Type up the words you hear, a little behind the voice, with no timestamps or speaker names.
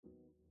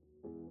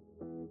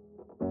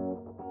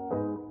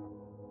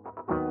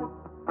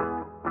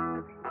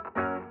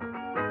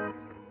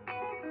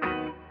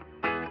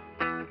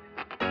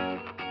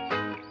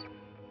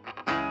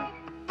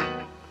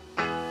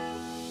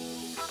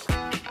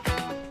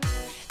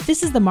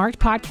This is the Marked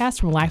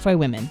Podcast from Lifeway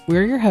Women.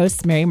 We're your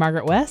hosts, Mary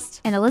Margaret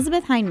West and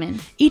Elizabeth Heineman.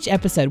 Each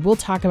episode, we'll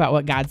talk about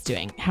what God's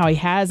doing, how he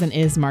has and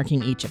is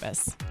marking each of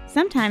us.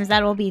 Sometimes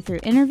that will be through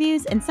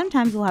interviews, and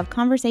sometimes we'll have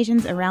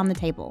conversations around the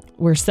table.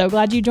 We're so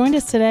glad you joined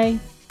us today.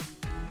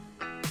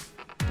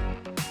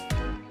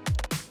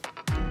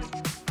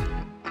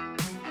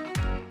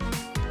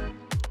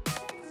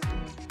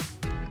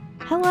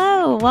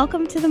 Hello,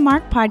 welcome to the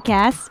Mark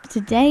Podcast.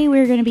 Today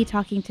we're going to be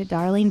talking to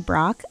Darlene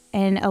Brock,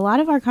 and a lot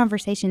of our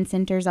conversation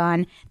centers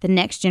on the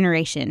next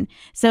generation.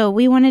 So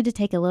we wanted to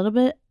take a little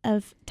bit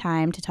of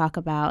time to talk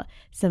about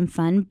some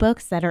fun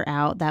books that are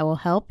out that will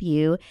help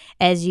you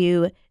as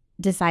you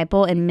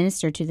disciple and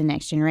minister to the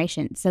next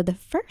generation. So the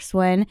first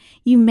one,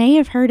 you may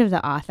have heard of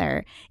the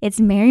author. It's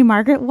Mary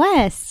Margaret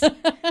West.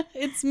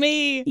 It's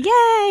me.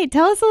 Yay!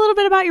 Tell us a little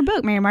bit about your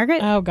book, Mary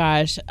Margaret. Oh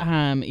gosh,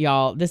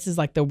 y'all, this is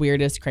like the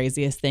weirdest,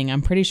 craziest thing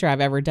I'm pretty sure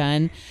I've ever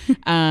done.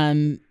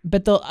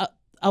 But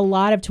a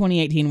lot of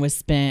 2018 was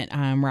spent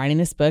writing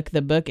this book.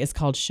 The book is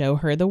called Show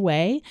Her the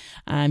Way,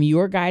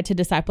 Your Guide to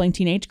Discipling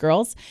Teenage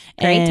Girls.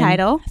 Great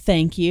title.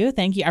 Thank you.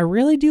 I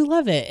really do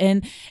love it.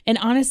 And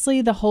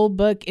honestly, the whole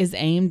book is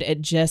aimed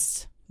at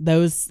just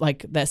those,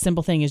 like that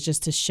simple thing is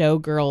just to show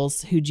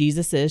girls who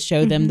Jesus is,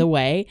 show them the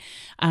way,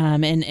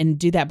 and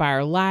do that by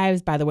our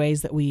lives, by the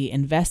ways that we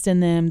invest in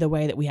them, the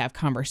way that we have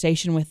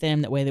conversation with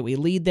them, the way that we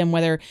lead them,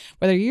 whether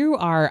you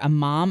are a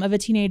mom of a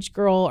teenage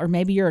girl, or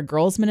maybe you're a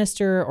girls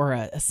minister or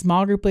a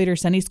small group leader,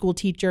 Sunday school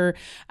teacher,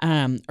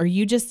 or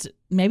you just,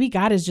 maybe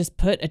God has just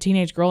put a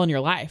teenage girl in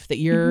your life that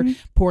you're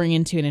pouring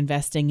into and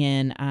investing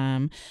in.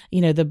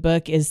 The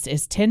book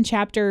is 10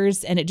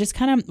 chapters, and it just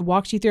kind of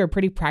walks you through a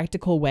pretty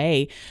practical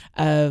way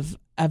of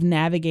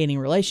navigating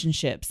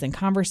relationships and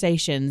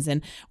conversations,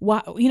 and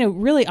why,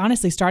 really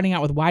honestly starting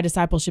out with why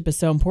discipleship is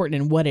so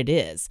important and what it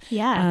is.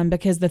 Yeah.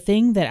 Because the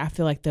thing that I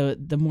feel like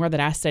the more that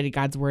I studied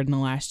God's word in the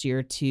last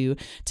year to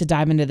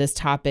dive into this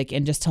topic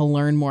and just to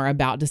learn more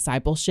about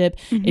discipleship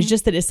is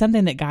just that it's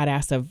something that God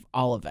asks of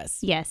all of us.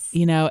 Yes.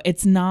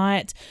 It's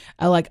not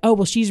like, oh,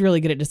 well, she's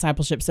really good at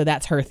discipleship, so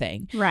that's her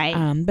thing.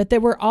 Right. But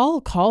that we're all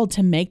called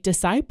to make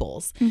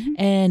disciples.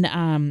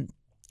 And,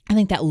 I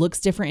think that looks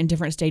different in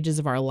different stages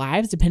of our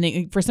lives,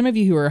 depending. For some of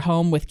you who are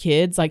home with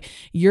kids, like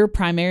your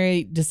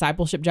primary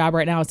discipleship job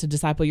right now is to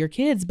disciple your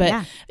kids.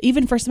 But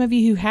even for some of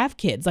you who have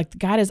kids, like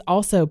God has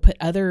also put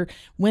other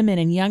women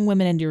and young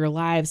women into your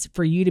lives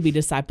for you to be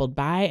discipled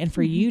by and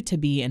for you to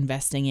be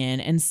investing in.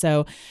 And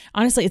so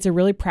honestly, it's a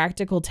really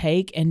practical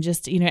take, and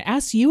just, it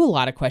asks you a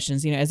lot of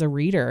questions, as a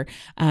reader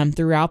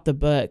throughout the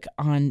book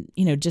on,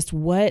 just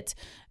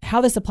how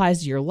this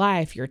applies to your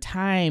life, your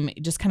time,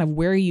 just kind of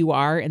where you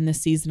are in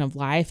this season of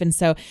life. And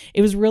so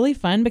it was really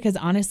fun because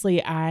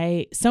honestly,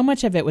 so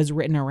much of it was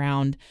written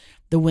around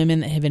the women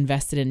that have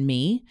invested in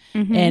me.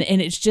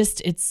 And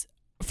it's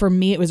for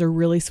me, it was a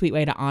really sweet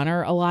way to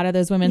honor a lot of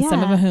those women,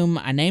 some of whom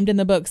I named in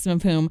the book, some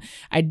of whom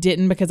I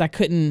didn't because I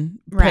couldn't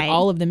put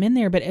all of them in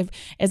there. But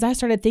as I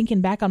started thinking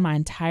back on my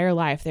entire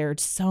life, there are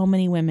so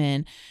many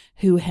women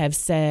who have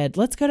said,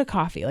 let's go to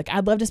coffee. Like,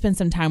 I'd love to spend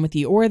some time with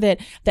you. Or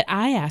that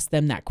I asked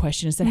them that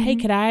question and said, hey,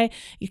 could I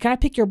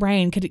pick your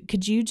brain?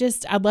 Could you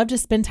I'd love to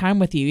spend time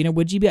with you.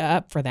 Would you be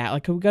up for that?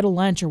 Like, could we go to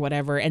lunch or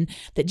whatever? And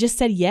that just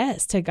said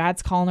yes to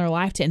God's call in their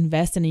life to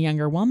invest in a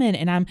younger woman.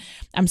 And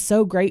I'm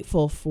so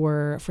grateful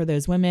for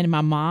those women. My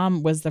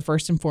mom was the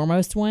first and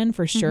foremost one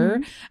for sure.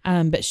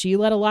 But she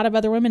let a lot of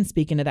other women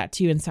speak into that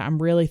too. And so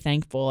I'm really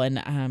thankful.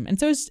 And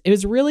so it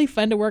was really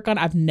fun to work on.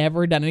 I've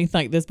never done anything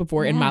like this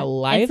before in my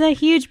life. It's a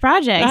huge project.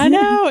 I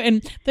know.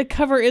 And the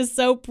cover is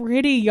so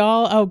pretty,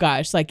 y'all. Oh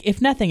gosh. Like,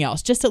 if nothing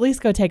else, just at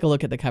least go take a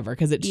look at the cover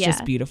because it's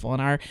just beautiful.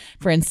 And our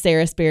friend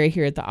Sarah Sperry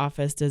here at the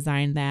office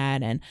designed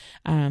that. And,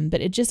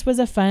 but it just was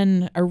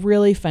a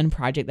really fun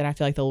project that I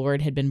feel like the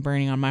Lord had been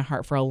burning on my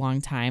heart for a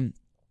long time,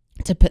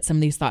 to put some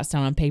of these thoughts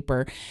down on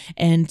paper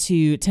and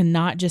to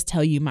not just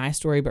tell you my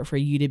story, but for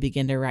you to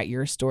begin to write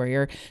your story,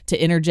 or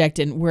to interject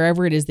in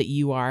wherever it is that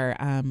you are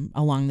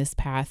along this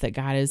path that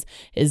God is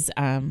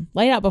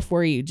laid out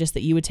before you, just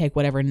that you would take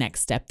whatever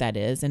next step that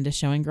is into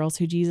showing girls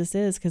who Jesus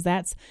is. Because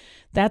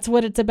that's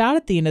what it's about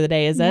at the end of the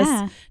day, is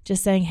us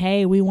just saying,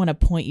 hey, we want to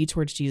point you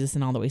towards Jesus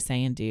in all that we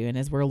say and do. And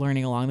as we're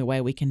learning along the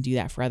way, we can do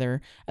that for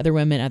other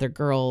women, other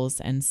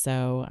girls. And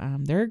so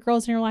there are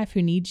girls in your life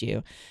who need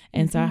you.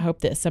 And so I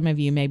hope that some of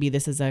you, maybe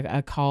this is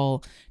a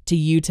call to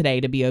you today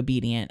to be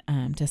obedient,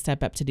 to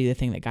step up to do the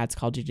thing that God's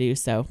called you to do.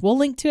 So we'll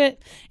link to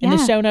it in the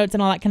show notes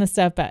and all that kind of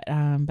stuff. But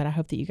I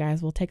hope that you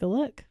guys will take a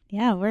look.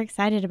 Yeah, we're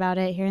excited about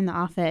it here in the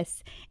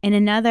office. And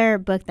another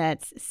book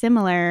that's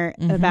similar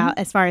about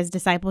as far as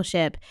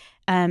discipleship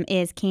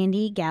is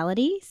Candy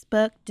Gallaty's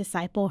book,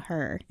 Disciple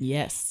Her.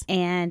 Yes.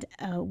 And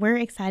we're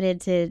excited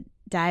to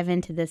dive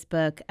into this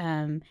book.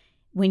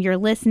 When you're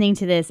listening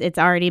to this, it's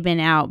already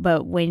been out,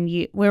 but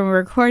when we're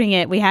recording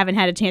it, we haven't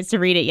had a chance to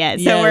read it yet.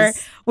 So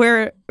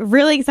we're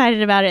really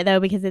excited about it,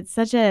 though, because it's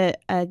such a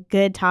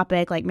good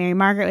topic. Like Mary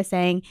Margaret was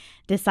saying,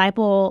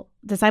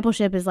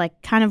 discipleship is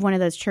like kind of one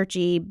of those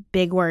churchy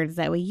big words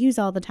that we use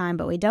all the time,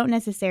 but we don't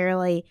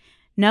necessarily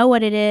know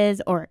what it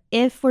is or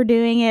if we're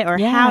doing it or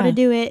how to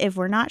do it if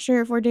we're not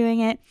sure if we're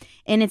doing it.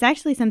 And it's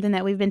actually something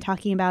that we've been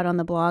talking about on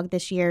the blog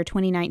this year.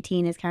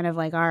 2019 is kind of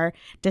like our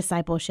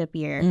discipleship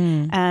year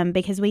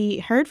because we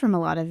heard from a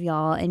lot of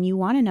y'all and you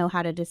want to know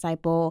how to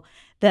disciple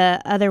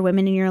the other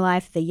women in your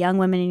life, the young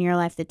women in your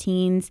life, the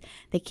teens,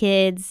 the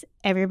kids,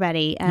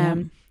 everybody.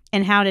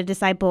 And how to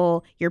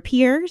disciple your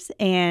peers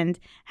and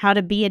how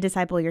to be a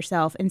disciple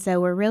yourself. And so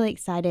we're really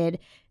excited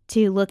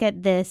to look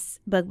at this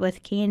book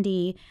with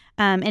Candy.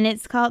 And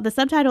it's called, the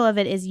subtitle of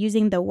it is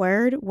Using the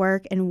Word,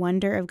 Work, and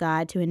Wonder of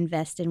God to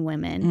Invest in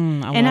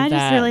Women. I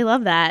just really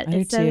love that. I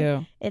do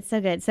too. It's so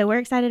good. So we're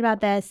excited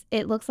about this.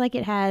 It looks like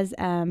it has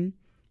some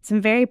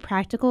very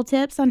practical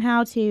tips on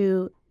how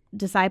to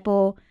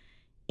disciple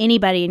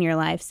anybody in your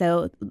life.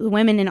 So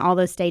women in all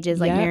those stages,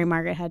 like Mary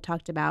Margaret had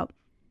talked about.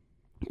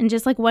 And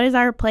just like, what is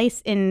our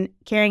place in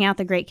carrying out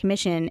the Great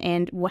Commission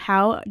and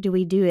how do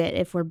we do it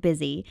if we're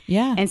busy?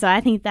 Yeah. And so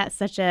I think that's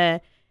such a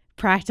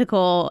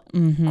practical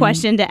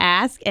question to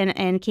ask.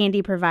 And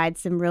Candy provides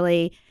some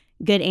really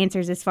good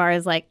answers as far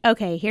as like,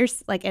 okay,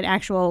 here's like an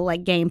actual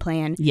like game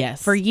plan.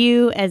 Yes. For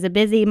you as a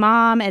busy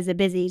mom, as a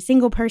busy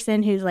single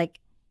person who's like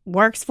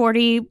works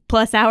 40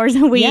 plus hours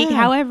a week,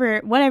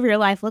 however, whatever your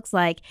life looks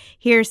like,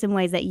 here are some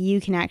ways that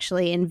you can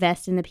actually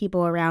invest in the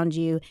people around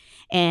you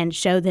and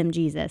show them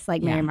Jesus,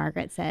 like Mary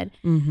Margaret said.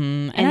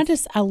 And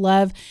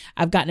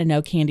I've gotten to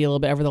know Candy a little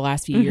bit over the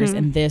last few years,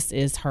 and this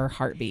is her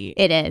heartbeat.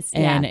 It is.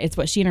 And it's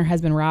what she and her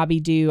husband Robbie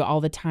do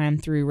all the time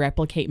through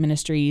Replicate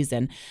Ministries.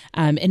 And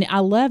I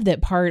love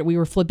that part. We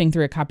were flipping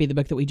through a copy of the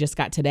book that we just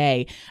got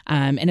today.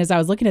 And as I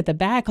was looking at the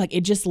back, like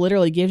it just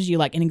literally gives you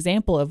like an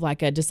example of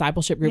like a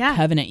discipleship group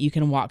covenant you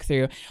can walk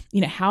through,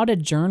 how to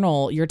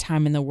journal your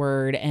time in the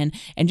Word and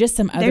just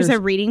some other. There's a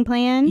reading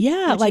plan.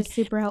 Yeah. Which is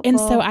super helpful. And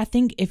so I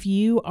think if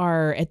you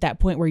are at that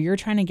point where you're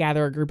trying to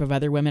gather a group of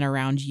other women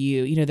around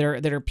you,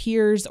 that are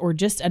peers or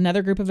just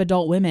another group of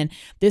adult women,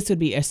 this would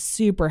be a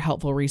super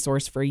helpful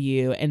resource for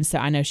you. And so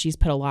I know she's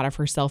put a lot of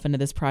herself into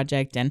this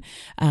project and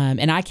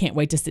I can't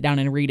wait to sit down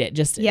and read it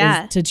just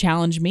to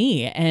challenge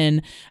me.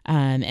 And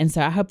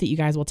so I hope that you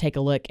guys will take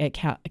a look at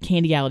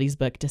Candy Gallaty's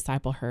book,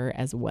 Disciple Her,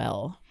 as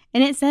well.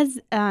 And it says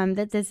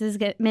that this is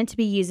meant to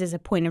be used as a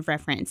point of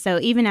reference. So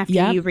even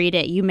after you read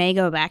it, you may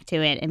go back to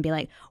it and be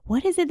like,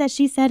 what is it that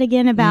she said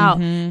again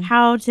about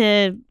how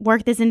to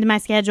work this into my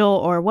schedule?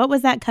 Or what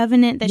was that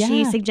covenant that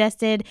she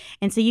suggested?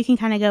 And so you can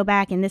kind of go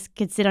back and this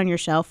could sit on your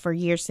shelf for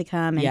years to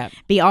come and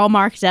be all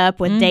marked up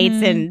with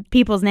dates and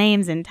people's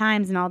names and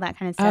times and all that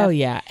kind of stuff. Oh,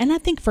 yeah. And I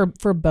think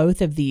for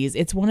both of these,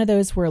 it's one of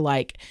those where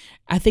like,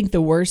 I think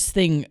the worst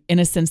thing in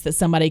a sense that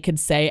somebody could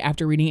say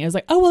after reading it is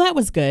like, oh, well, that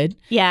was good.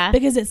 Yeah.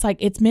 Because it's like,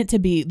 it's meant to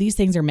be, these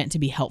things are meant to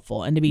be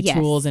helpful and to be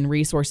tools and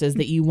resources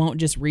that you won't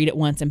just read it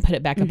once and put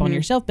it back up on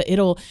your shelf, but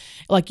it'll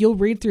like, you'll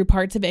read through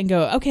parts of it and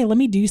go, okay, let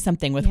me do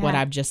something with what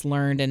I've just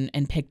learned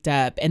and picked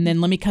up. And then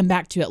let me come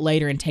back to it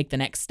later and take the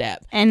next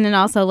step. And then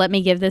also let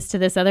me give this to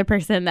this other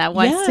person that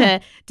wants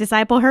to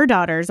disciple her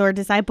daughters or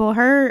disciple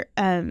her,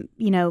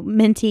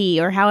 mentee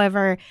or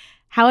however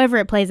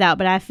it plays out.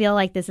 But I feel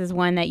like this is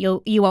one that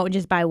you won't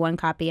just buy one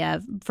copy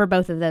of for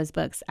both of those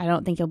books. I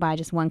don't think you'll buy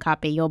just one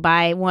copy. You'll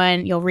buy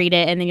one, you'll read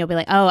it, and then you'll be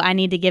like, oh, I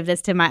need to give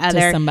this to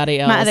somebody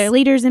else, my other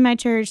leaders in my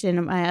church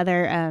and my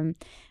other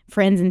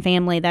friends and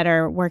family that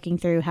are working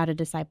through how to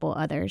disciple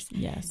others.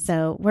 Yes.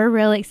 So we're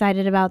really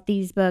excited about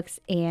these books,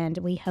 and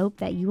we hope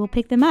that you will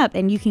pick them up.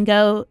 And you can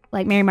go,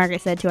 like Mary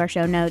Margaret said, to our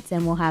show notes,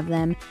 and we'll have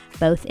them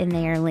both in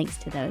there, links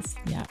to those.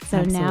 Yeah. So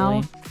absolutely.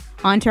 Now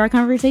on to our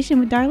conversation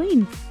with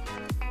Darlene.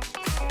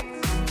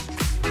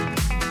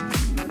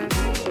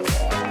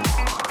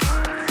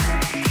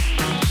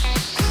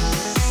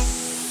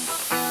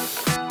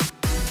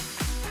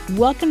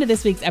 Welcome to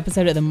this week's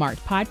episode of the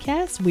Marked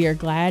Podcast. We are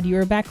glad you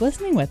are back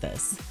listening with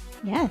us.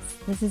 Yes,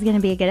 this is going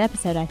to be a good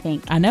episode, I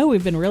think. I know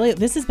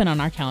this has been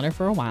on our calendar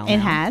for a while now. It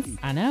has.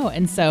 I know.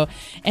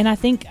 And I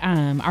think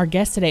our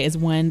guest today is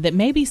one that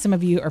maybe some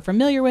of you are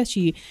familiar with.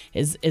 She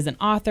is an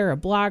author, a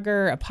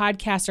blogger, a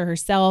podcaster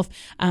herself,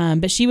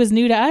 but she was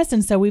new to us.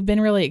 And so we've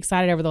been really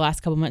excited over the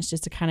last couple months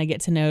just to kind of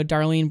get to know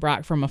Darlene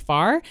Brock from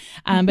afar.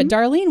 But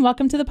Darlene,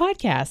 welcome to the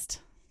podcast.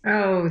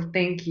 Oh,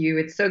 thank you.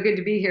 It's so good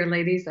to be here,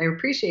 ladies. I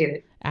appreciate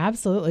it.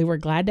 Absolutely. We're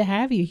glad to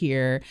have you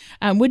here.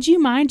 Would you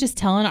mind just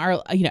telling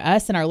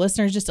us and our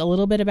listeners just a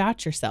little bit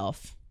about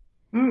yourself?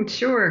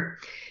 Sure.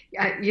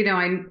 I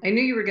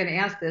knew you were going to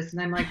ask this,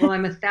 and I'm like, well,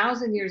 I'm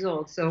 1,000 years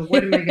old, so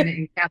what am I going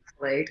to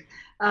encapsulate?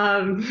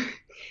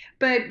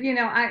 But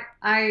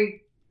I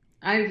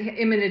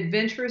am an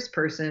adventurous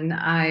person.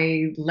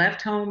 I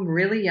left home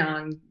really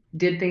young,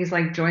 did things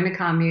like join a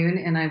commune,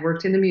 and I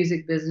worked in the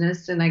music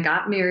business, and I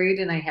got married,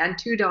 and I had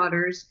 2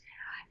 daughters.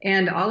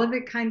 And all of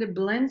it kind of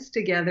blends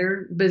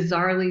together,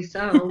 bizarrely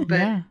so,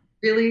 but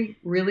really,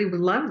 really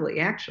lovely,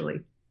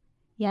 actually.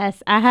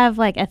 Yes, I have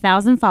like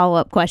 1,000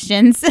 follow-up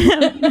questions.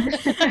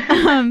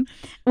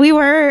 We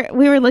were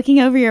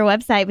looking over your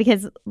website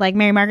because, like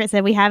Mary Margaret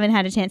said, we haven't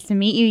had a chance to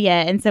meet you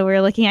yet, and so we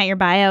were looking at your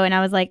bio, and I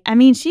was like, I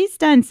mean, she's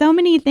done so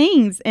many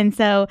things, and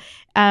so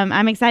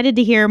I'm excited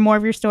to hear more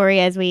of your story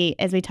as we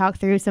talk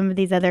through some of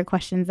these other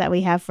questions that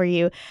we have for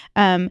you.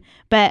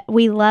 But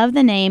we love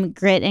the name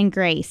Grit and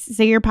Grace.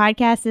 So your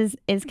podcast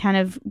is kind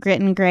of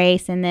Grit and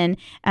Grace, and then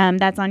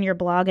that's on your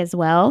blog as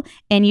well.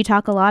 And you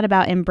talk a lot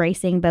about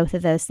embracing both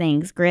of those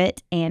things,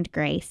 grit and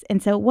grace.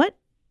 And so what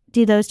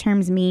do those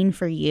terms mean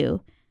for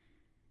you?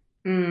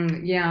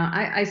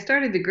 I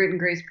started the Grit and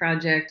Grace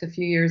Project a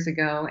few years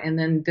ago, and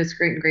then this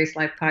Grit and Grace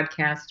Life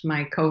podcast,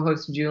 my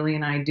co-host Julie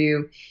and I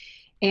do.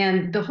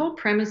 And the whole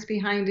premise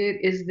behind it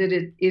is that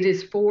it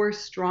is for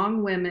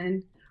strong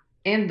women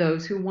and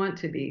those who want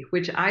to be,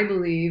 which I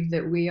believe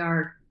that we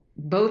are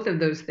both of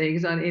those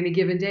things on any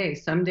given day.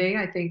 Some day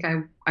I think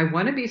I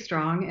want to be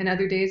strong, and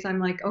other days I'm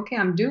like, okay,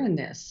 I'm doing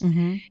this.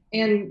 Mm-hmm.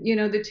 And,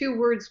 the two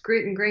words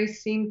grit and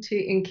grace seem to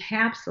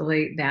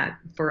encapsulate that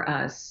for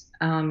us.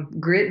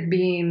 Grit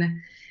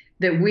being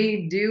that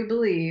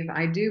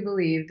I do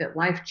believe that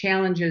life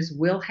challenges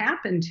will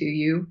happen to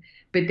you,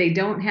 but they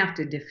don't have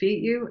to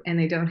defeat you and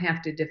they don't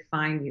have to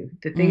define you.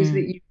 The things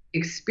that you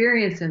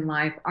experience in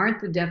life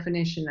aren't the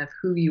definition of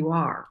who you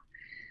are.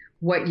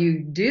 What you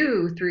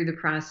do through the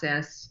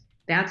process,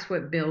 that's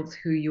what builds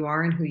who you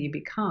are and who you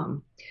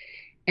become.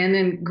 And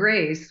then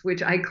grace,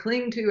 which I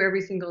cling to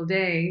every single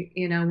day,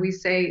 we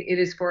say it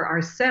is for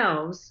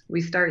ourselves.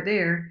 We start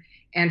there.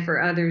 And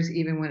for others,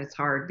 even when it's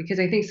hard, because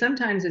I think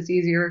sometimes it's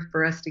easier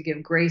for us to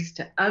give grace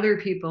to other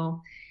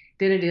people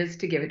than it is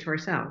to give it to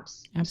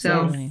ourselves.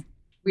 Absolutely. So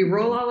we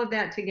roll all of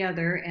that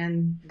together,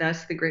 and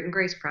thus the Grit and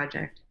Grace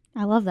Project.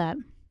 I love that.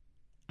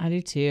 I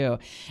do too.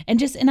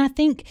 And I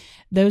think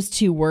those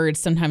two words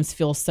sometimes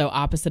feel so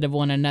opposite of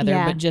one another,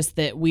 but just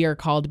that we are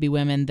called to be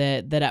women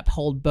that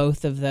uphold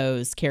both of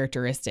those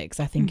characteristics,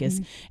 I think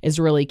is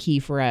really key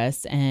for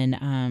us. And,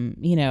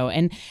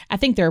 and I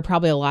think there are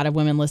probably a lot of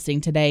women listening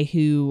today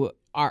who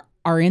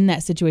are in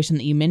that situation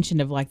that you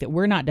mentioned of like that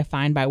we're not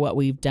defined by what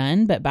we've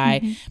done,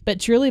 but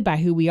truly by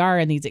who we are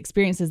and these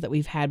experiences that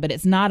we've had. But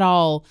it's not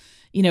all,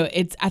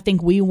 I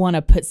think we want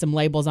to put some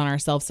labels on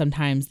ourselves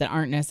sometimes that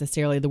aren't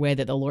necessarily the way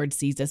that the Lord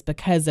sees us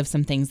because of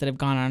some things that have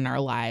gone on in our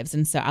lives.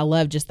 And so I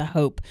love just the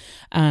hope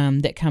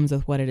that comes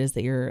with what it is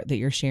that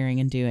you're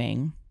sharing and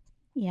doing.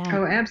 Yeah.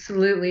 Oh,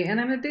 absolutely.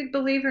 And I'm a big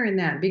believer in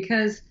that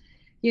because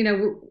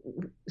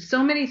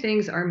so many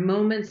things are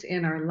moments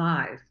in our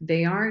life.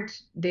 They aren't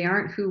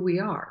who we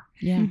are.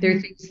 Yeah. They're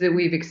things that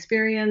we've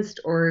experienced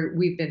or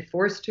we've been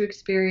forced to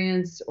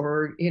experience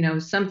or,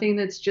 something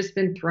that's just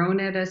been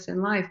thrown at us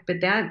in life. But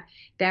that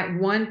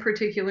one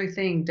particular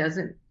thing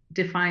doesn't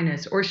define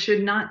us or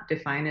should not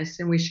define us,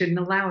 and we shouldn't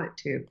allow it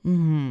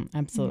to.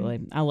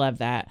 Absolutely. I love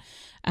that.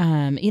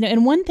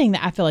 And one thing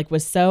that I feel like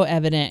was so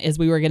evident as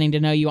we were getting to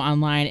know you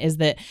online is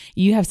that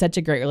you have such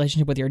a great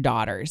relationship with your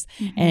daughters.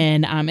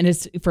 And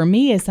it's for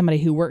me as somebody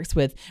who works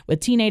with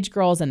teenage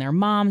girls and their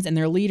moms and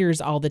their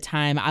leaders all the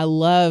time. I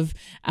love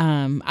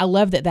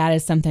that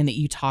is something that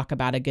you talk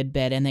about a good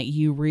bit and that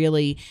you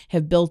really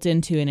have built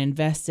into and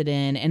invested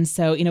in. And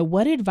so,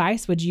 what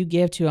advice would you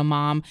give to a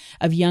mom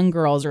of young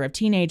girls or of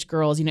teenage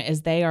girls,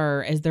 as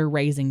they're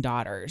raising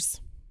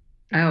daughters?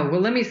 Oh, well,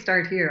 let me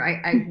start here.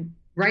 I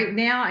right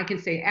now, I can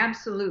say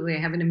absolutely. I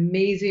have an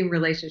amazing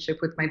relationship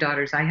with my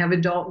daughters. I have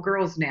adult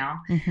girls now.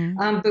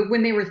 But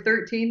when they were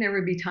 13, there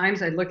would be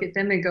times I'd look at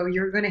them and go,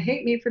 you're going to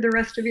hate me for the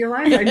rest of your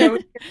life. I know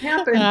it's going to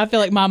happen. I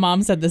feel like my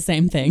mom said the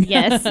same thing.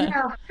 Yes.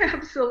 Yeah,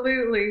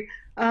 absolutely.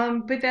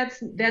 But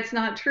that's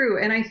not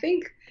true. And I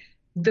think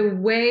the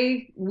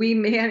way we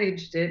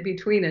managed it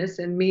between us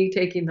and me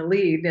taking the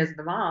lead as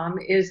the mom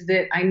is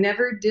that I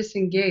never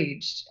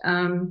disengaged.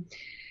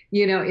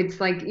 It's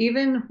like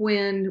even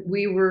when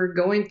we were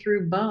going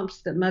through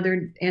bumps that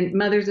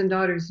mothers and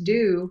daughters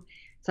do,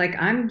 it's like,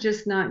 I'm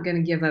just not going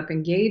to give up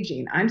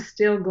engaging. I'm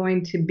still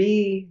going to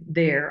be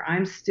there.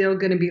 I'm still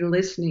going to be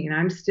listening.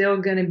 I'm still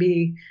going to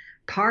be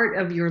part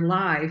of your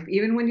life.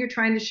 Even when you're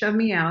trying to shove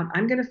me out,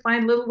 I'm going to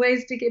find little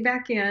ways to get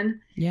back in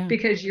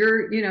because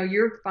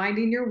you're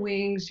finding your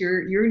wings.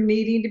 You're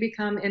needing to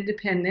become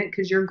independent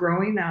because you're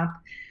growing up.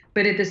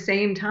 But at the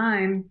same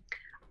time,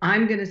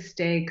 I'm going to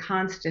stay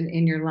constant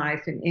in your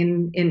life and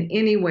in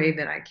any way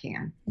that I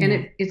can.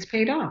 And it's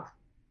paid off.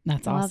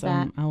 That's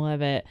awesome. I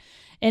love it.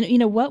 And,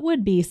 what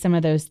would be some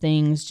of those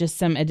things, just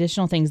some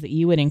additional things that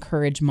you would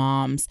encourage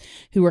moms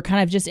who are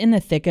kind of just in the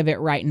thick of it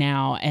right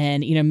now?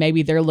 And,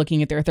 maybe they're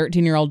looking at their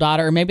 13-year-old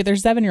daughter or maybe their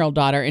 7-year-old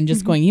daughter and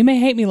just going, you may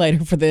hate me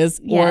later for this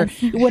or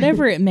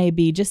whatever it may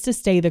be, just to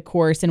stay the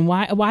course. And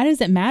why does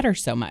it matter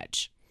so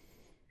much?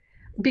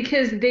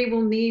 Because they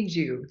will need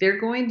you. They're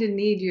going to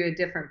need you at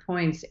different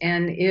points.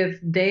 And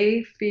if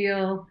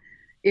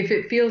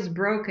it feels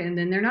broken,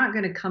 then they're not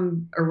going to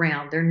come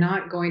around. They're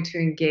not going to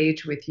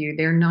engage with you.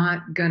 They're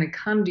not going to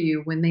come to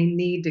you when they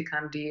need to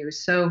come to you.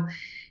 So,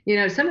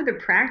 some of the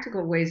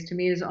practical ways to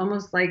me is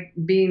almost like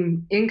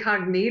being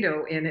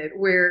incognito in it,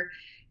 where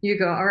you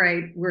go, all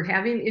right, we're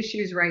having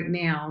issues right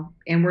now,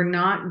 and we're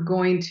not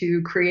going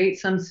to create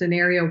some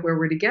scenario where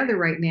we're together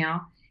right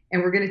now,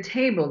 and we're going to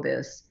table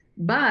this.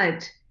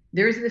 But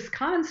there's this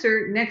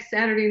concert next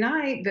Saturday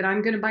night that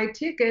I'm going to buy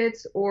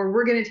tickets, or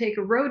we're going to take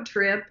a road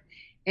trip.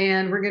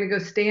 and we're going to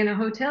go stay in a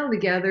hotel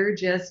together,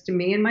 just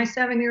me and my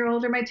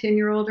 7-year-old or my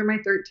 10-year-old or my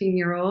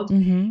 13-year-old.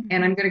 And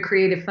I'm going to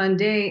create a fun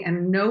day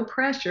and no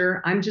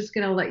pressure. I'm just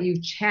going to let you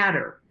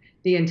chatter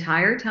the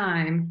entire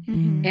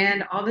time.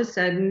 And all of a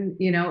sudden,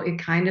 it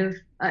kind of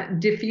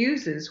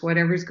diffuses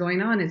whatever's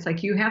going on. It's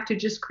like you have to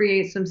just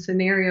create some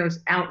scenarios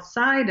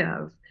outside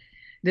of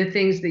the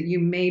things that you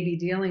may be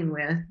dealing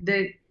with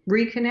that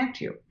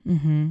reconnect you.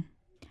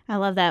 I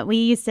love that.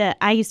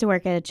 I used to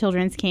work at a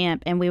children's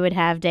camp, and we would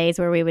have days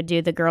where we would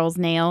do the girls'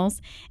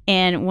 nails.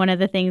 And one of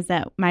the things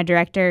that my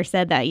director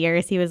said that year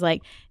is he was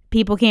like,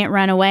 people can't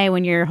run away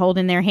when you're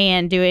holding their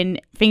hand doing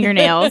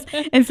fingernails.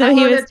 And so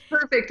that's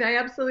perfect. I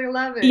absolutely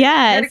love it.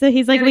 Yeah. So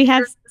he's like, we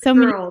have so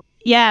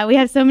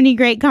many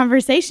great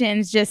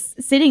conversations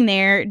just sitting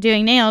there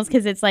doing nails,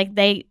 because it's like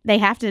they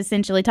have to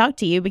essentially talk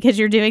to you because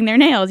you're doing their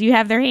nails. You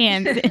have their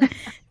hands.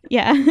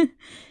 Yeah.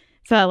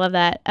 So I love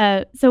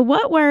that. So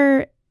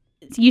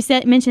you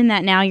mentioned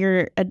that now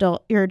your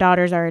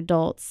daughters are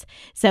adults.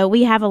 So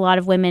we have a lot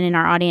of women in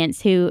our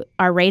audience who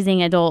are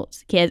raising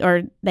adult kids,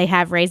 or they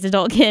have raised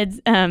adult kids.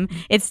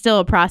 It's still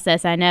a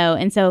process, I know.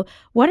 And so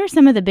what are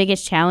some of the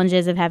biggest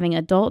challenges of having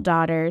adult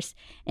daughters,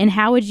 and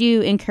how would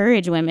you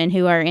encourage women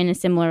who are in a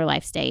similar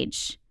life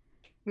stage?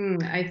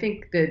 I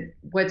think that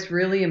what's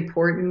really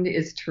important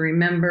is to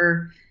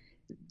remember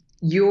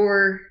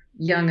your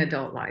young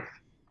adult life.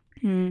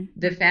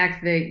 The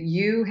fact that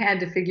you had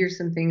to figure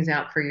some things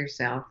out for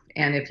yourself.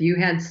 And if you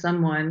had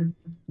someone,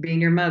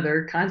 being your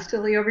mother,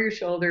 constantly over your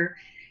shoulder,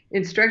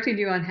 instructing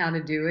you on how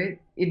to do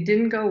it, it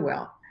didn't go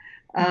well.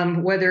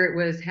 Whether it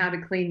was how to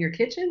clean your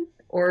kitchen,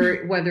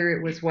 or whether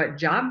it was what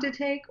job to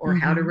take, or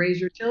how to raise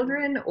your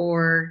children,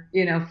 or,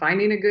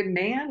 finding a good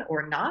man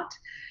or not.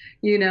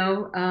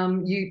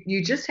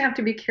 You just have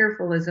to be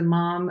careful as a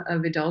mom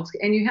of adults,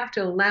 and you have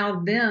to allow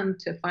them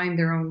to find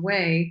their own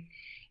way.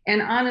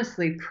 And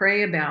honestly,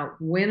 pray about,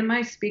 when am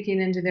I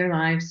speaking into their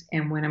lives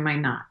and when am I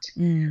not?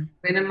 When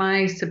am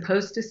I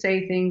supposed to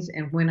say things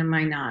and when am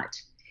I not?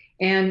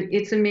 And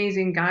it's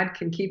amazing. God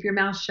can keep your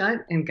mouth shut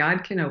and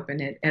God can open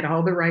it at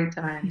all the right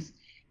times.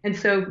 And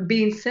so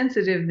being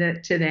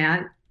sensitive to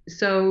that,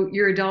 so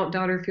your adult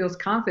daughter feels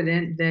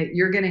confident that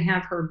you're going to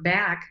have her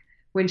back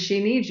when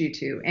she needs you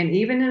to. And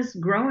even as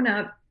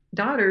grown-up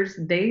daughters,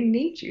 they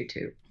need you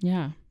to.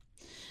 Yeah.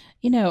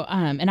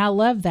 And I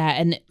love that.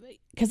 And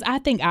because I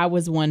think I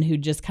was one who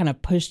just kind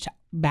of pushed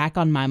back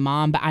on my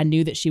mom, but I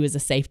knew that she was a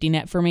safety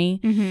net for me.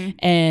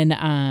 And,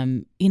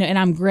 and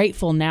I'm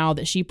grateful now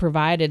that she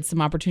provided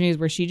some opportunities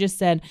where she just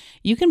said,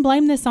 you can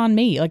blame this on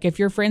me. Like, if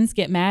your friends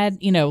get mad,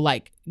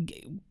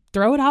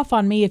 throw it off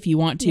on me if you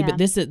want to, but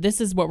this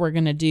is what we're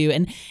going to do.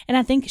 And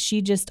I think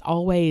she just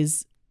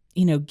always,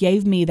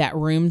 gave me that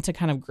room to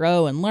kind of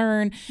grow and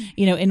learn,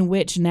 in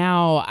which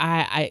now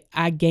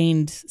I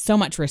gained so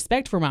much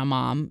respect for my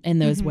mom in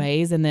those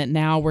ways. And that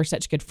now we're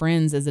such good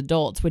friends as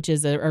adults, which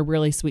is a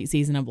really sweet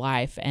season of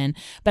life.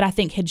 But I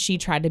think had she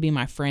tried to be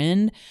my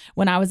friend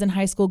when I was in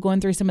high school going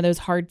through some of those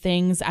hard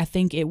things, I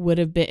think it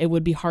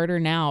would be harder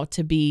now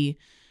to be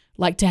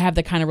like to have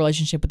the kind of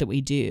relationship that we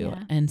do.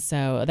 Yeah. And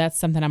so that's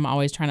something I'm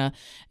always trying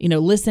to,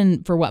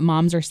 listen for what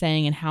moms are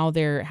saying and how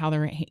they're,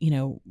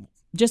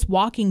 just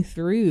walking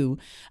through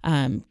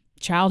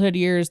childhood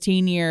years,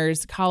 teen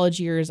years, college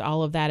years,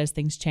 all of that as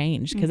things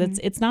change, because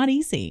it's not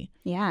easy.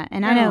 Yeah.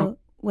 And I know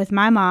with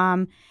my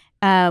mom,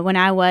 when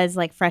I was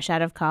like fresh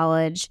out of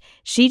college,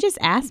 she just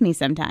asked me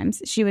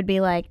sometimes. She would be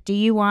like, do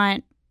you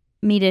want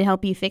me to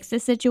help you fix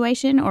this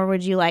situation, or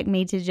would you like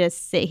me to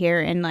just sit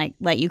here and like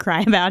let you cry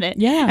about it?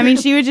 Yeah. I mean,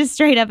 she would just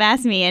straight up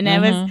ask me, and it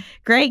was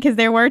great, because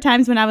there were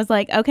times when I was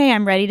like, okay,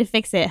 I'm ready to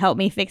fix it. Help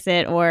me fix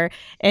it.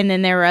 And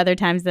then there were other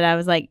times that I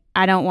was like,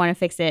 I don't want to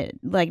fix it.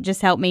 Like,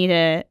 just help me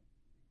to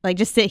like,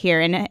 just sit here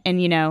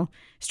and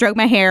stroke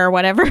my hair or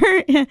whatever,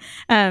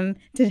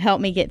 to help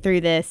me get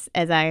through this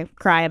as I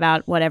cry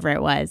about whatever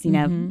it was,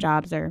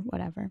 jobs or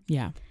whatever.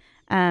 Yeah.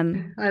 I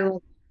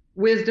love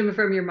wisdom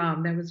from your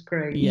mom. That was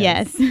great.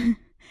 Yes.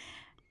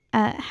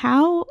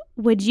 How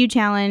would you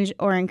challenge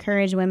or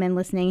encourage women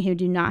listening who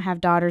do not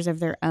have daughters of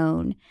their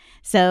own?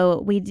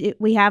 So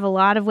we have a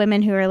lot of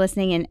women who are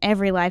listening in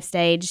every life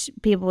stage,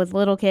 people with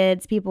little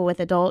kids, people with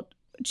adult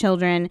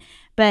children.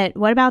 But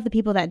what about the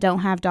people that don't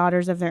have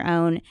daughters of their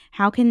own?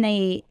 What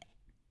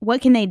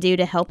can they do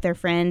to help their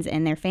friends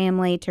and their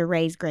family to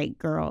raise great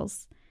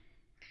girls?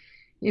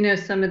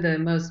 Some of the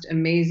most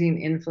amazing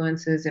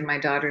influences in my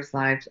daughter's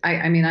lives,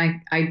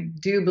 I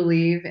do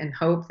believe and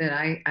hope that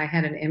I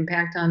had an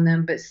impact on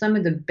them, but some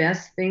of the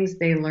best things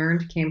they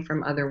learned came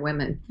from other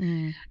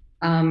women.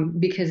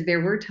 Because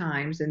there were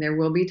times, and there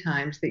will be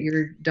times, that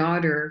your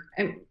daughter,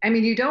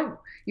 you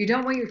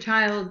don't want your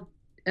child,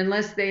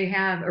 unless they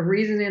have a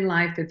reason in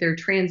life that they're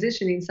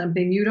transitioning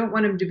something, you don't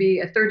want them to be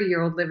a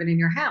 30-year-old living in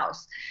your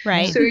house.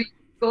 Right. So your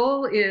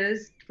goal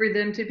is for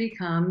them to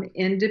become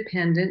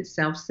independent,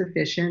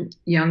 self-sufficient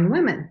young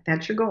women.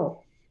 That's your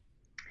goal.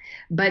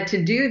 But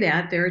to do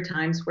that, there are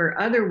times where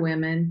other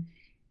women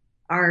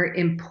are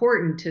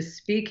important to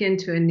speak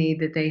into a need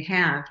that they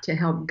have to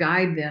help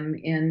guide them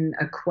in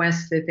a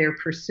quest that they're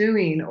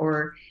pursuing,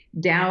 or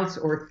doubts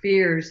or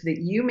fears that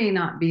you may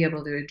not be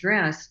able to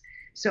address.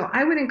 So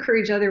I would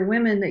encourage other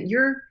women that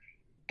you're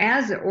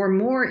as or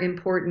more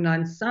important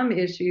on some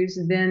issues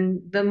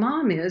than the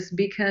mom is,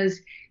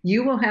 because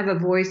you will have a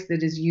voice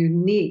that is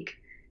unique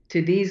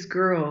to these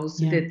girls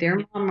that their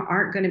mom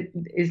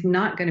is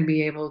not going to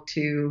be able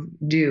to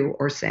do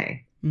or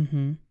say.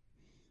 Mm-hmm.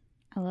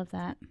 I love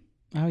that.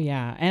 Oh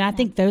yeah. And I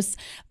think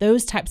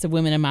those types of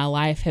women in my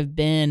life have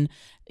been,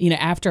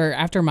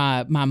 after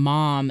my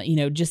mom,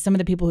 just some of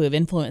the people who have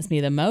influenced me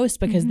the most,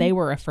 because they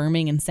were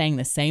affirming and saying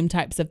the same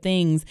types of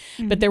things.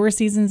 But there were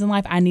seasons in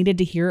life I needed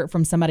to hear it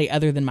from somebody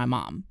other than my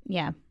mom.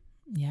 Yeah.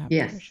 Yeah.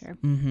 Yes. For sure.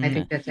 I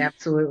think that's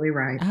absolutely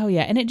right. Oh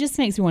yeah. And it just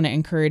makes me want to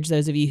encourage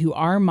those of you who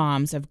are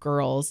moms of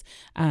girls,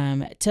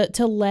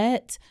 to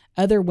let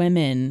other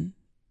women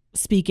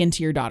speak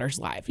into your daughter's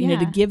life,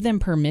 to give them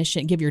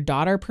permission, give your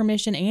daughter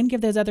permission, and give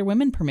those other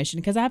women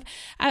permission. Because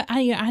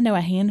I know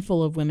a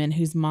handful of women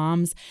whose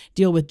moms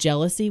deal with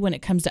jealousy when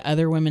it comes to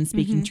other women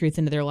speaking truth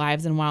into their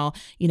lives. And while,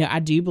 I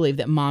do believe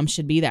that moms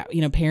should be that,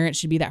 parents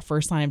should be that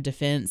first line of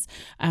defense.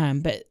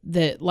 But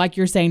like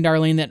you're saying,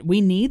 Darlene, that we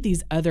need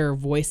these other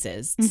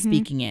voices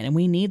speaking in, and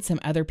we need some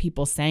other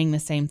people saying the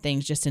same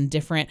things, just in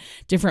different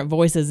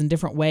voices and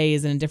different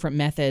ways and in different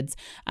methods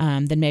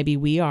than maybe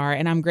we are.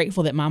 And I'm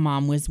grateful that my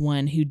mom was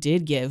one who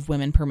did give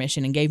women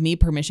permission and gave me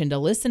permission to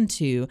listen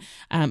to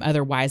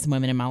other wise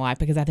women in my life,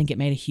 because I think it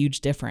made a huge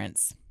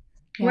difference.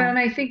 Yeah. Well, and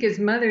I think as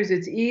mothers,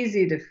 it's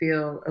easy to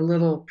feel a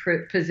little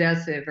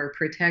possessive or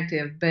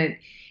protective, but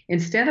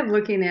instead of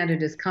looking at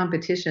it as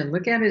competition,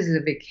 look at it as a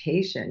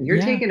vacation. You're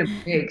taking a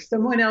break.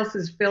 Someone else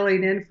is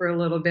filling in for a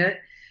little bit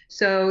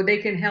so they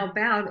can help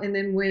out. And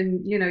then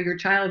when, your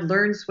child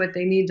learns what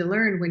they need to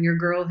learn, when your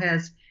girl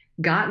has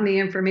gotten the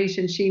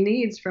information she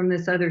needs from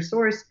this other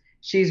source,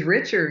 she's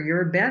richer,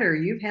 you're better,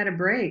 you've had a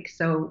break.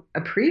 So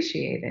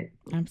appreciate it.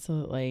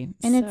 Absolutely.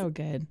 And so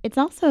good. It's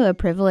also a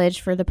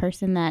privilege for the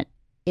person that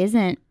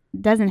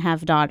doesn't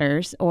have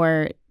daughters,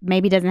 or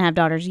maybe doesn't have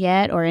daughters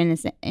yet, or in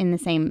the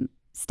same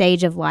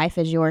stage of life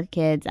as your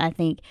kids. I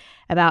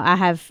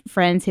have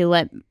friends who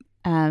let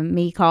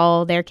me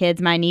call their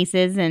kids my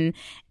nieces,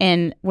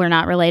 and we're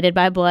not related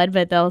by blood,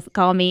 but they'll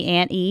call me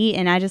Aunt E,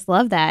 and I just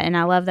love that. And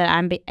I love that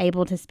I'm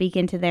able to speak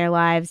into their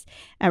lives.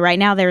 Right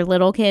now they're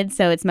little kids,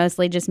 so it's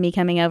mostly just me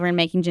coming over and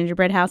making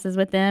gingerbread houses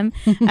with them.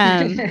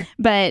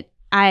 But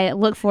I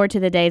look forward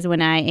to the days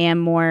when I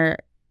am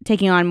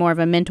taking on more of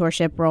a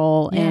mentorship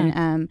role,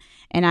 and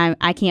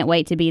I can't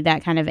wait to be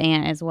that kind of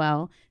aunt as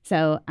well.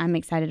 So I'm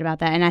excited about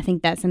that. And I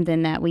think that's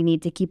something that we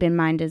need to keep in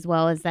mind as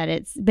well, is that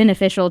it's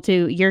beneficial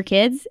to your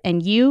kids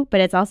and you,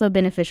 but it's also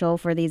beneficial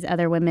for these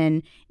other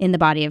women in the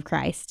body of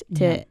Christ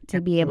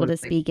to be able to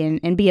speak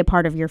and be a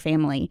part of your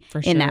family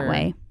in that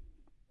way.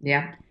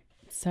 Yeah.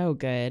 So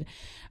good.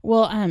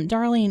 Well,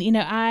 Darlene,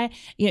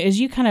 as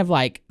you kind of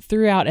like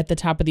threw out at the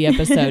top of the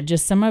episode,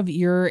 just some of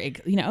your,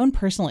 own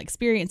personal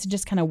experience and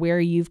just kind of where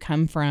you've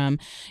come from,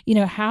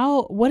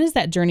 what has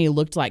that journey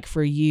looked like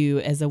for you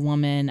as a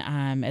woman,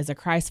 as a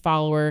Christ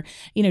follower,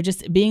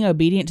 just being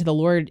obedient to the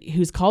Lord,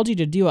 who's called you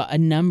to do a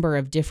number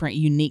of different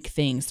unique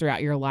things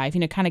throughout your life,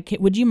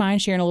 would you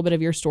mind sharing a little bit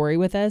of your story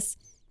with us?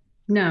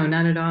 No,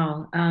 not at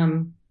all.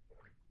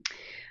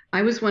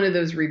 I was one of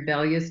those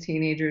rebellious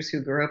teenagers who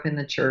grew up in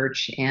the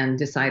church and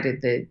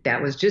decided that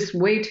was just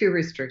way too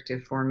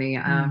restrictive for me.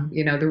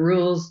 The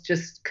rules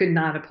just could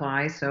not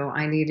apply. So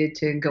I needed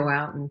to go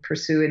out and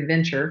pursue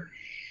adventure.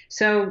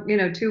 So,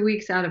 2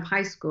 weeks out of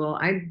high school,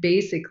 I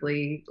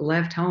basically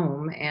left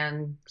home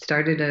and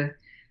started a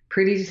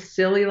pretty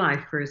silly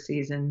life for a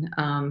season.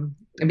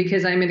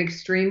 Because I'm an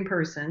extreme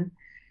person,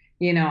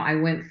 I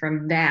went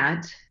from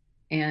that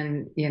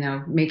and,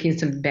 making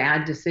some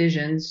bad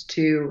decisions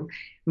to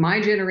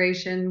my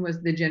generation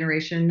was the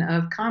generation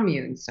of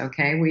communes.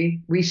 Okay.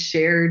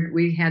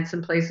 We had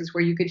some places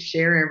where you could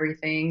share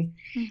everything.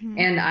 Mm-hmm.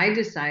 And I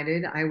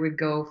decided I would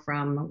go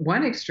from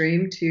one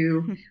extreme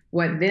to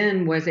what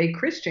then was a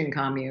Christian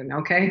commune.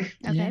 Okay.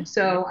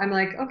 So I'm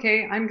like,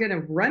 okay, I'm going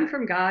to run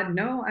from God.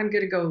 No, I'm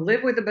going to go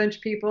live with a bunch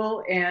of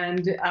people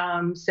and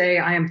say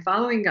I am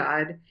following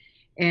God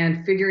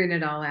and figuring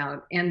it all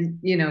out. And,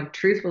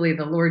 truthfully,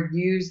 the Lord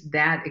used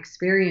that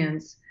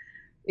experience.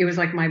 It was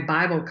like my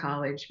Bible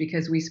college,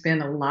 because we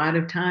spent a lot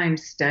of time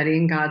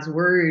studying God's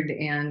word.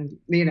 And,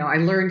 I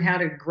learned how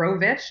to grow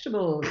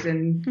vegetables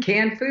and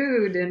can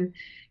food and,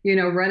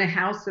 run a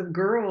house of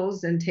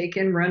girls and take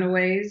in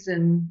runaways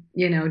and,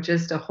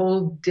 just a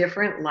whole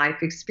different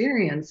life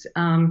experience.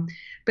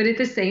 But at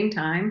the same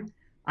time,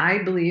 I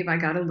believe I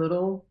got a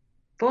little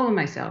full of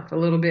myself a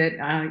little bit.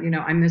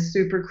 I'm this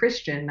super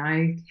Christian.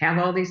 I have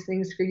all these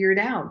things figured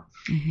out.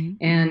 Mm-hmm.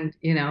 And,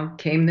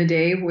 came the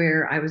day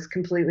where I was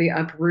completely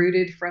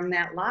uprooted from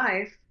that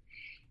life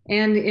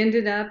and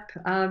ended up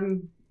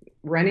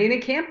running a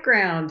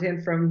campground.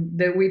 And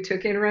we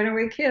took in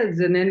runaway kids.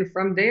 And then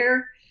from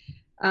there,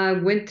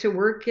 went to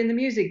work in the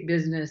music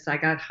business. I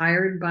got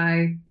hired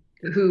by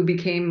who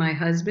became my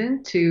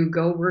husband, to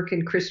go work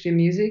in Christian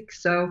music.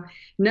 So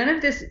none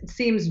of this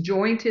seems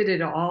jointed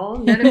at all.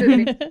 None of it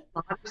makes a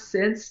lot of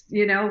sense.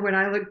 When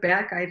I look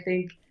back, I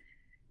think,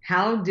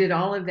 how did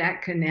all of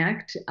that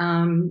connect?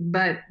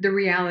 But the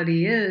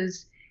reality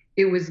is,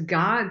 it was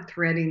God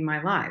threading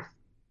my life.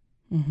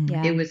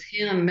 Yeah. It was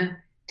Him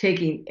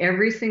taking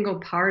every single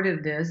part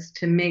of this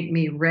to make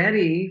me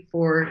ready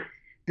for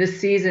the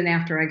season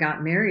after I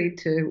got married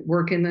to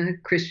work in the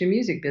Christian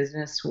music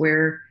business,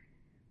 where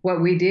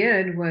what we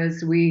did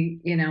was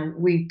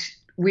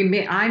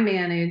I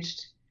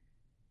managed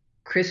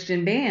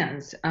Christian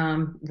bands,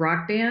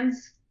 rock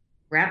bands,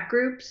 rap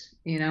groups.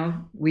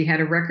 We had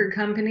a record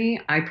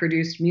company. I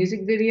produced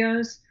music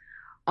videos,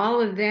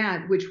 all of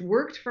that, which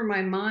worked for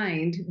my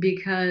mind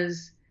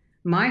because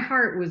my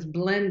heart was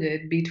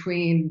blended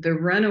between the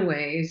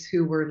runaways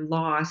who were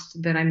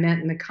lost that I met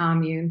in the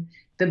commune,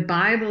 the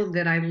Bible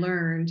that I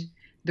learned,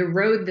 the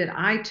road that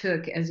I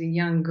took as a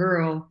young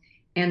girl,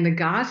 and the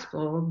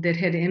gospel that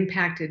had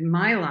impacted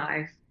my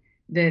life.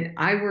 That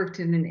I worked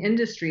in an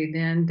industry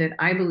then that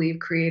I believe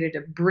created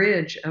a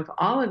bridge of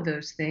all of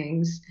those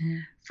things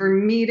for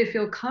me to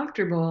feel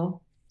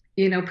comfortable,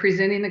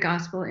 presenting the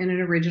gospel in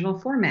an original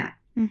format.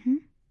 Mm-hmm.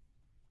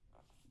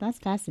 That's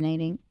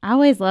fascinating. I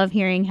always love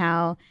hearing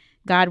how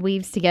God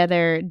weaves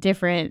together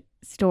different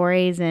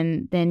stories,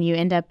 and then you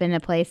end up in a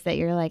place that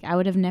you're like, I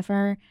would have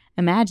never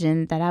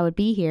imagined that I would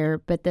be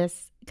here, but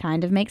this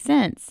kind of makes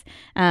sense,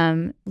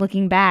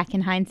 looking back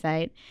in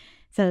hindsight.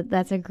 So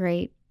that's a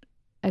great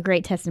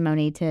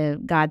testimony to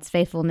God's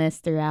faithfulness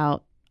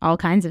throughout all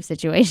kinds of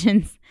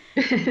situations.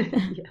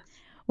 Yes.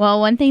 Well,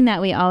 one thing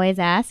that we always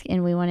ask,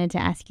 and we wanted to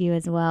ask you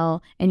as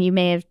well, and you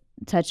may have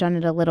touched on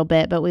it a little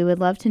bit, but we would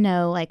love to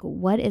know,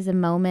 what is a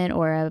moment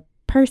or a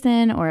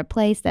person or a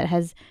place that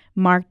has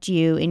marked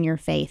you in your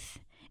faith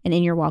and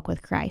in your walk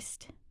with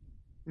Christ?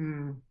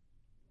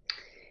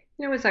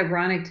 It's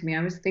ironic to me.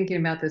 I was thinking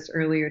about this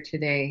earlier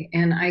today,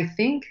 and I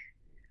think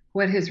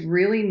what has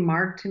really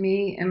marked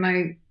me in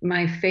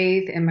my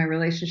faith and my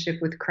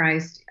relationship with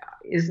Christ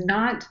is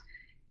not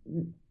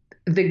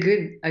the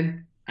good.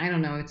 I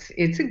don't know.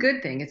 It's a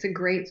good thing. It's a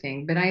great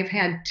thing. But I've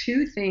had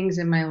two things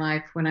in my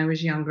life when I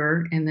was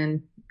younger, and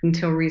then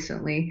until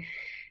recently,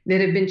 that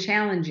have been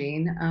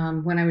challenging.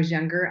 When I was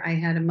younger, I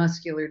had a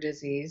muscular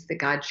disease that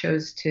God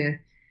chose to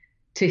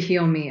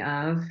heal me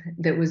of,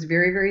 that was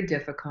very, very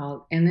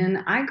difficult. And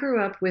then I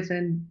grew up with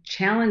a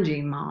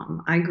challenging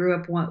mom. I grew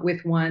up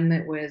with one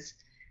that was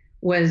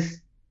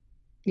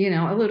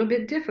a little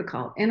bit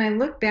difficult. And I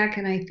look back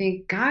and I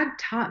think God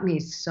taught me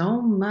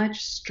so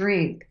much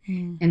strength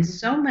and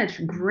so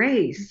much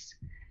grace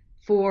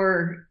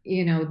for,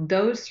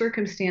 those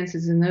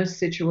circumstances and those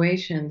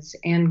situations,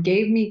 and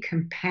gave me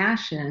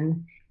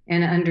compassion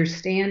and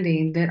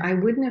understanding that I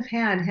wouldn't have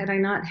had I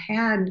not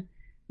had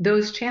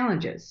those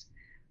challenges.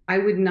 I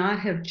would not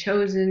have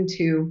chosen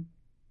to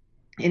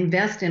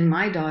invest in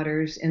my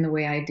daughters in the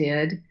way I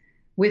did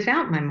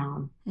without my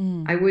mom.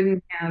 I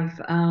wouldn't have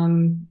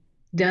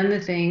done the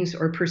things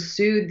or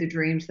pursued the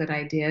dreams that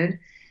I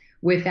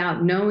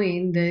without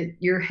knowing that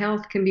your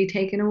health can be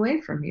taken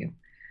away from you.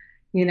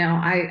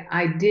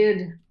 I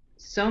did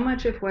so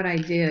much of what I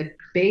did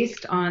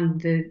based on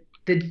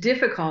the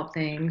difficult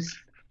things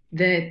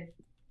that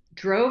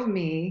drove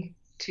me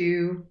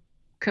to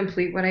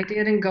complete what I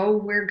did and go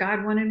where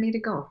God wanted me to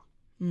go.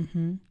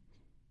 Mm-hmm.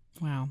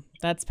 Wow,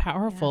 that's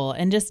powerful.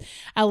 Yeah. And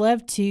I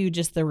love too,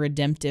 just the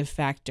redemptive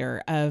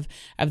factor of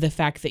the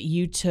fact that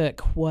you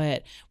took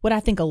what I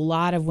think a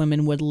lot of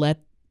women would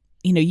let,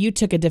 you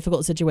took a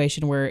difficult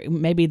situation where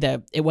maybe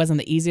it wasn't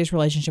the easiest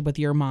relationship with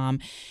your mom,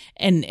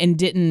 and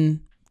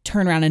didn't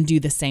turn around and do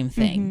the same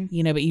thing,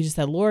 but you just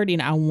said, Lord,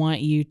 I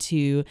want you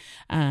to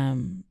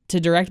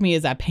direct me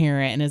as a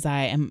parent and as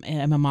I am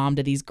a mom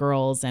to these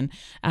girls. And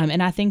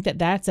I think that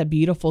that's a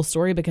beautiful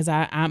story, because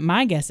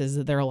my guess is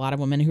that there are a lot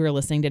of women who are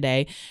listening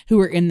today who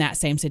are in that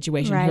same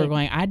situation, right, who are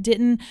going, I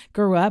didn't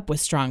grow up with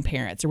strong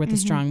parents or with a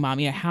strong mom.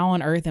 How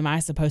on earth am I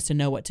supposed to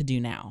know what to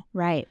do now?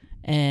 Right.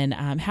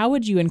 And how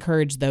would you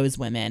encourage those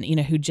women,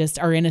 who just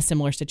are in a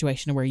similar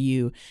situation where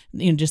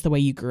just the way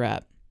you grew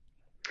up?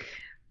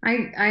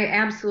 I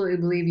absolutely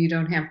believe you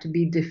don't have to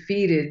be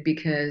defeated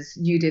because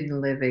you didn't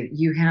live it.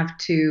 You have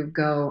to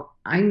go,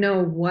 I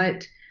know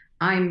what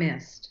I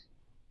missed,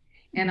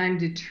 and I'm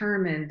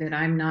determined that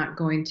I'm not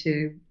going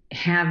to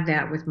have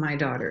that with my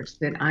daughters,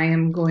 that I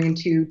am going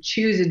to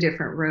choose a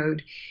different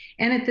road.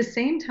 And at the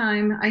same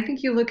time, I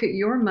think you look at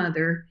your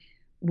mother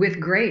with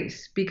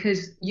grace,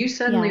 because you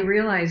suddenly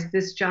realize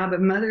this job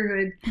of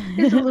motherhood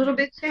is a little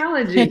bit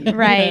challenging.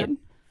 Right.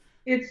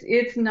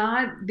 It's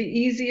not the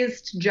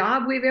easiest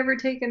job we've ever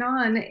taken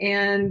on.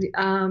 And,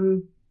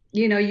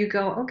 you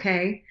go,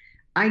 okay,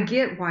 I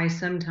get why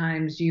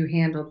sometimes you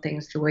handled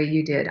things the way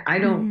you did. I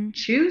don't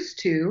choose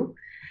to,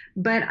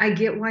 but I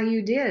get why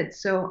you did.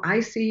 So I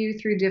see you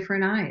through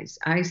different eyes.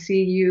 I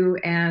see you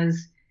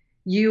as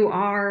you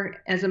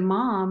are as a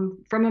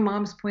mom, from a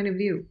mom's point of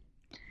view.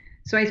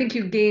 So I think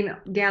you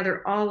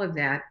gather all of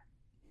that.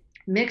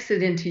 mix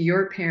it into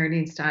your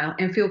parenting style,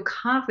 and feel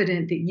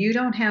confident that you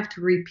don't have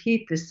to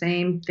repeat the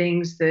same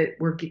things that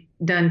were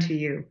done to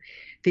you,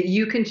 that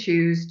you can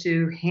choose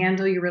to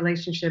handle your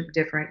relationship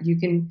different. You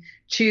can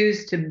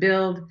choose to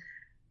build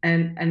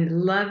a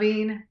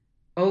loving,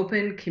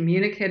 open,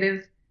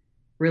 communicative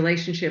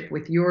relationship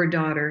with your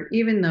daughter,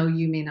 even though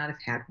you may not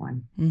have had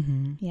one.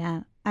 Mm-hmm.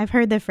 Yeah. I've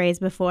heard the phrase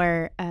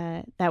before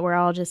that we're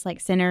all just like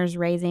sinners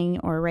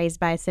raised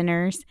by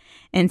sinners.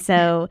 And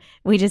so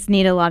we just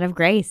need a lot of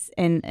grace.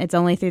 And it's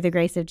only through the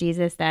grace of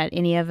Jesus that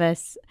any of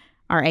us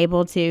are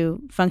able to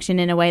function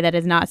in a way that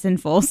is not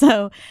sinful.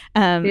 So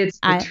it's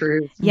the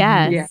truth.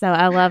 Yeah. So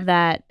I love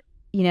that,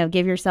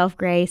 give yourself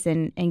grace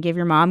and give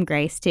your mom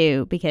grace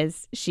too,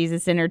 because she's a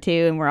sinner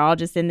too. And we're all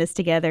just in this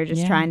together,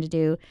 just trying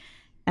to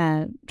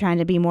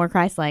be more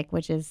Christ-like,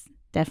 which is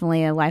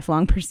definitely a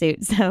lifelong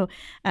pursuit. So,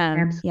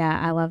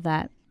 I love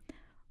that.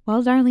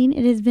 Well, Darlene,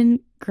 it has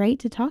been great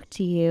to talk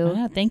to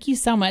you. Thank you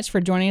so much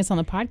for joining us on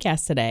the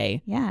podcast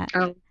today. Yeah.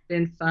 Oh, it's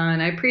been fun.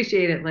 I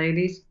appreciate it,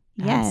 ladies.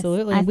 Yes,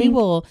 absolutely. We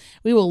will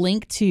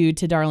link to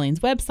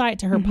Darlene's website,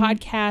 to her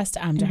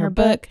podcast, to her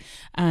book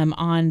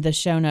on the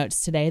show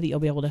notes today that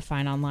you'll be able to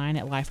find online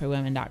at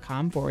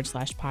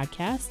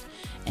lifebywomen.com/podcast.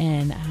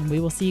 And we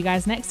will see you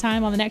guys next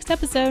time on the next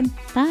episode.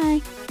 Bye.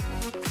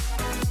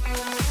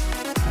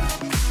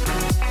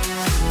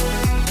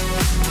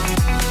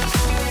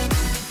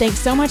 Thanks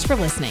so much for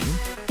listening.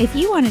 If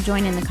you want to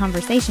join in the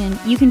conversation,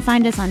 you can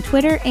find us on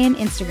Twitter and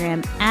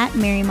Instagram at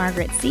Mary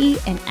Margaret C.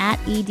 and at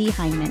ED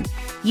Heineman.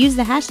 Use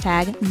the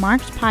hashtag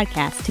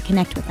 #MarkedPodcast to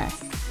connect with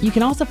us. You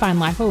can also find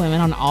Life by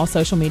Women on all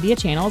social media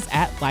channels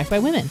at Life by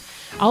Women.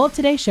 All of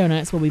today's show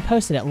notes will be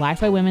posted at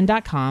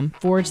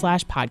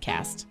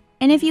lifebywomen.com/podcast.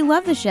 And if you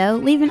love the show,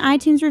 leave an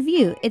iTunes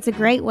review. It's a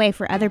great way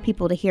for other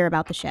people to hear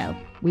about the show.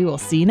 We will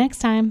see you next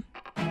time.